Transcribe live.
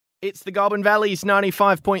It's the Goulburn Valley's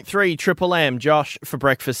 95.3 Triple M, Josh, for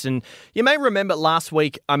breakfast. And you may remember last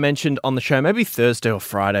week I mentioned on the show, maybe Thursday or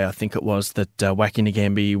Friday, I think it was, that Wacky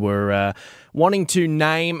Nagambie were wanting to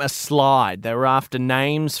name a slide. They were after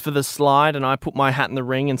names for the slide, and I put my hat in the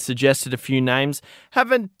ring and suggested a few names.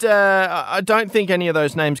 I don't think any of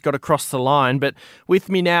those names got across the line, but with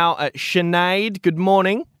me now, Sinead, good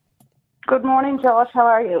morning. Good morning, Josh. How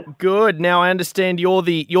are you? Good. Now I understand you're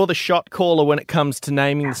the shot caller when it comes to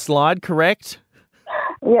naming the slide, correct?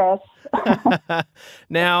 Yes.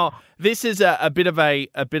 Now this is a bit of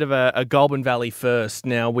a Goulburn Valley first.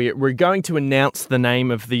 Now we're going to announce the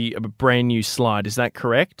name of the brand new slide. Is that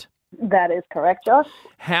correct? That is correct, Josh.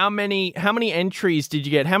 How many entries did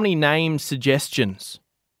you get? How many name suggestions?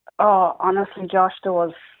 Oh, honestly, Josh, there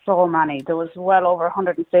was so many. There was well over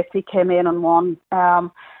 150 came in on one.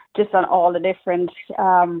 Just on all the different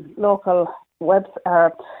local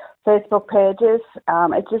Facebook pages.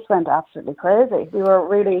 It just went absolutely crazy. We were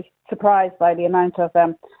really surprised by the amount of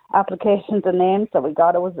applications and names that we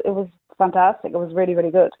got. It was fantastic. It was really,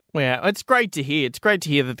 really good. Yeah, it's great to hear. It's great to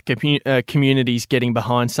hear that the community's getting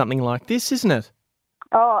behind something like this, isn't it?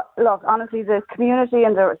 Oh, look, honestly, the community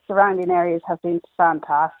and the surrounding areas have been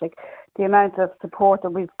fantastic. The amount of support that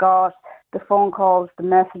we've got, the phone calls, the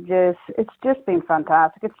messages, it's just been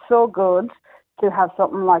fantastic. It's so good to have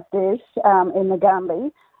something like this in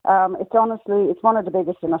Nagambie. It's one of the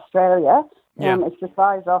biggest in Australia. Yeah. It's the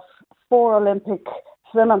size of 4 Olympic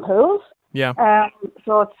swimming pools. Yeah.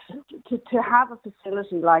 So to have a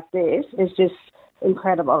facility like this is just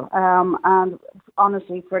incredible. And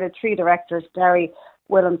honestly, for the 3 directors, Gary,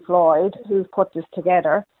 Will and Floyd, who've put this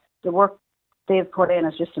together, the work they've put in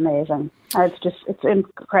is just amazing. It's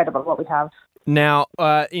incredible what we have. Now,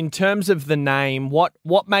 in terms of the name, what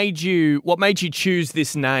made you choose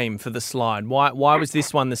this name for the slide? Why was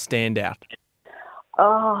this one the standout?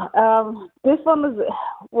 This one was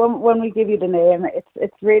when we give you the name.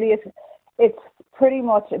 It's pretty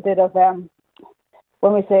much a bit of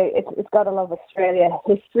when we say it's got a lot of Australia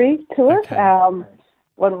history to it. Okay.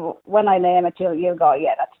 When I name it, you'll go,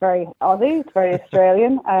 yeah, that's very Aussie, it's very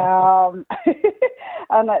Australian, and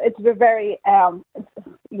it's very,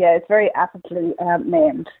 it's very aptly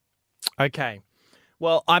named. Okay.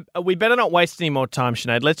 Well, we better not waste any more time,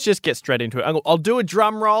 Sinead. Let's just get straight into it. I'll do a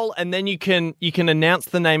drum roll, and then you can announce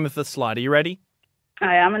the name of the slide. Are you ready?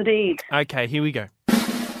 I am indeed. Okay, here we go.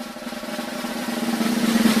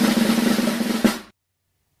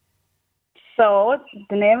 So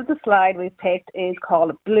the name of the slide we've picked is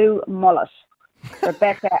called Blue Mullet.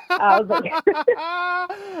 Rebecca Albee.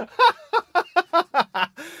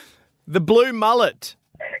 The Blue Mullet.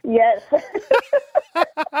 Yes.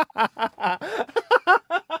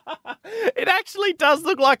 It actually does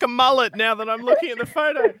look like a mullet now that I'm looking at the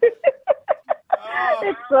photo. Oh.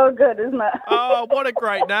 It's so good, isn't it? Oh, what a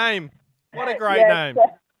great name. What a great name.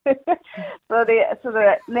 So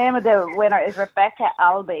the name of the winner is Rebecca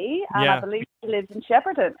Albee, and I believe she lives in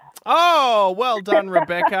Shepparton. Oh, well done,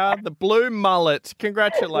 Rebecca. The Blue Mullet.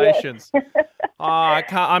 Congratulations. Yes.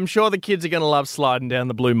 I'm sure the kids are going to love sliding down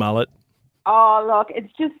the Blue Mullet. Oh, look,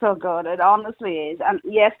 it's just so good. It honestly is. And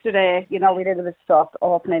yesterday, we did a bit of stuff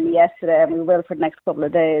opening yesterday, and we will for the next couple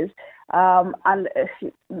of days. And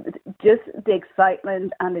just the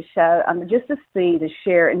excitement and the shout, and just to see the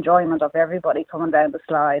sheer enjoyment of everybody coming down the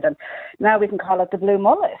slide. And now we can call it the Blue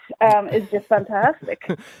Mullet. It's just fantastic.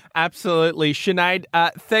 Absolutely. Sinead,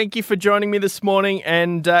 thank you for joining me this morning.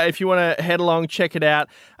 And if you want to head along, check it out.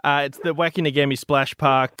 It's the Wacky Nagambie Splash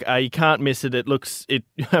Park. You can't miss it.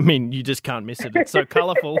 You just can't miss it. It's so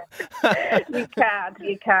colourful. You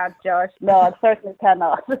can't, Josh. No, it certainly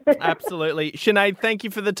cannot. Absolutely. Sinead, thank you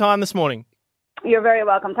for the time this morning. You're very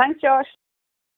welcome. Thanks, Josh.